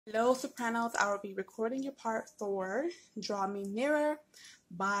Hello, Sopranos. I will be recording your part for Draw Me Nearer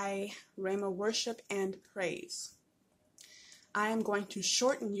by Rhema Worship and Praise. I am going to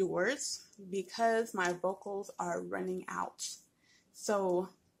shorten yours because my vocals are running out. So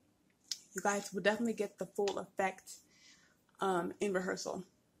you guys will definitely get the full effect in rehearsal.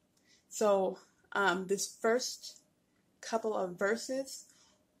 So this first couple of verses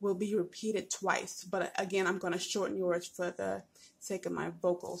will be repeated twice, but again, I'm going to shorten yours for the sake of my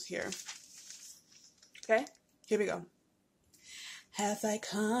vocals here. Okay, here we go. As I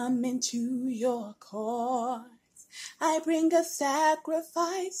come into your courts, I bring a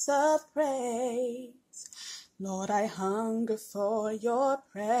sacrifice of praise. Lord, I hunger for your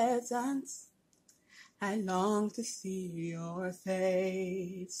presence. I long to see your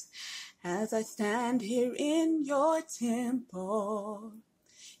face. As I stand here in your temple,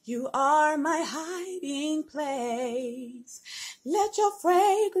 you are my hiding place. Let your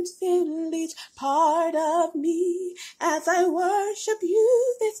fragrance fill each part of me as I worship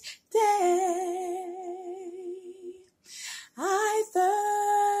you this day. I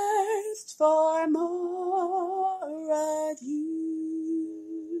thirst for more of you.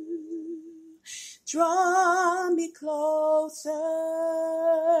 Draw me closer,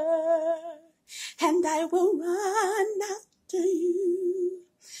 and I will run after you.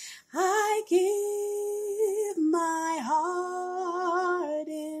 I give my heart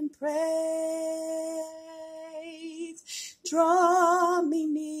in praise. Draw me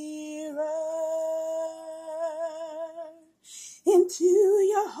nearer into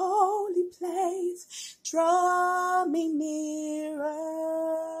your holy place. Draw me nearer.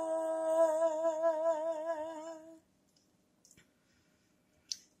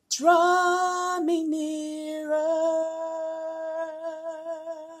 Draw me nearer.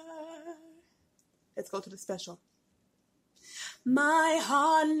 Let's go to the special. My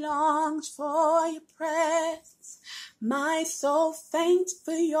heart longs for your presence. My soul faints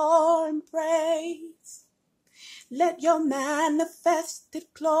for your embrace. Let your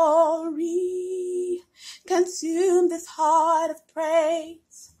manifested glory consume this heart of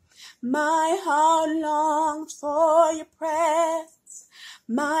praise. My heart longs for your presence.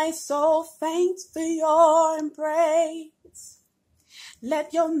 My soul faints for your embrace.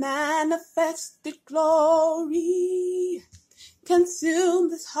 Let your manifested glory consume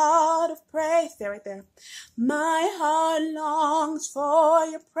this heart of praise. There, right there. My heart longs for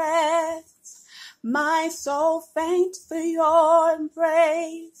your presence. My soul faints for your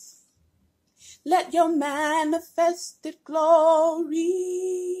embrace. Let your manifested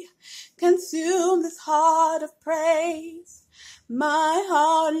glory consume this heart of praise. My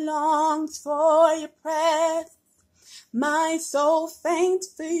heart longs for your presence. My soul faints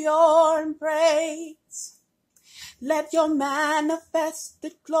for your embrace. Let your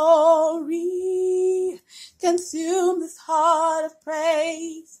manifested glory consume this heart of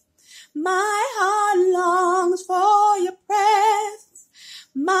praise. My heart longs for your presence.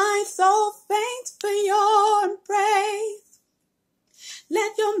 My soul faints for your embrace.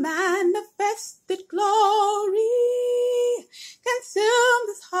 Let your manifested glory consume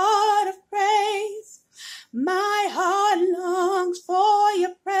this heart of praise. My heart longs for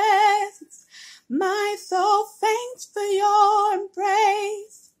your presence. My soul faints for your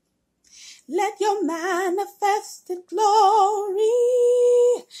embrace. Let your manifested glory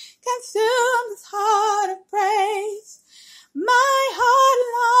consume this heart of praise. My heart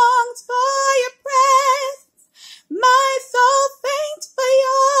longs for your presence. My soul faints for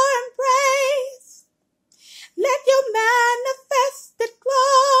your embrace. Let your manifested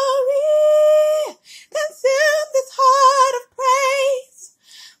glory consume this heart of praise.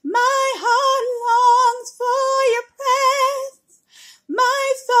 My heart longs for your presence.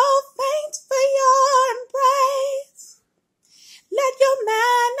 My soul faints for your embrace. Let your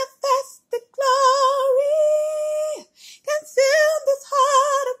manifested glory consume this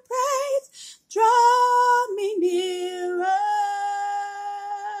heart of praise. Draw me nearer.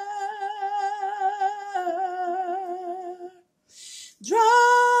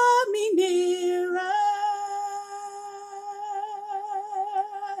 Draw me nearer.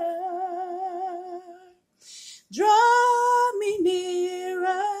 Draw me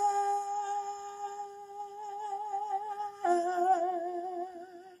nearer.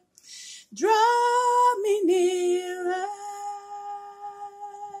 Draw me nearer.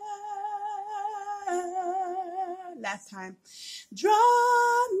 Last time.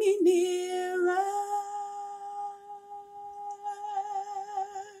 Draw me nearer.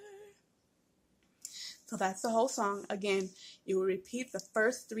 So that's the whole song. Again, you will repeat the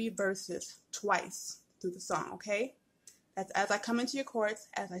first 3 verses twice through the song, okay? That's as I come into your courts,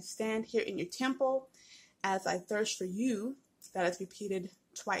 as I stand here in your temple, as I thirst for you. That is repeated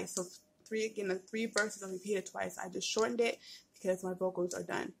twice. So the 3 verses are repeated twice. I just shortened it because my vocals are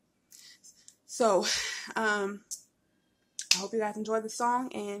done. So I hope you guys enjoyed the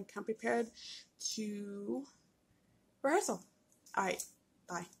song and come prepared to rehearsal. All right,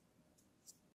 bye.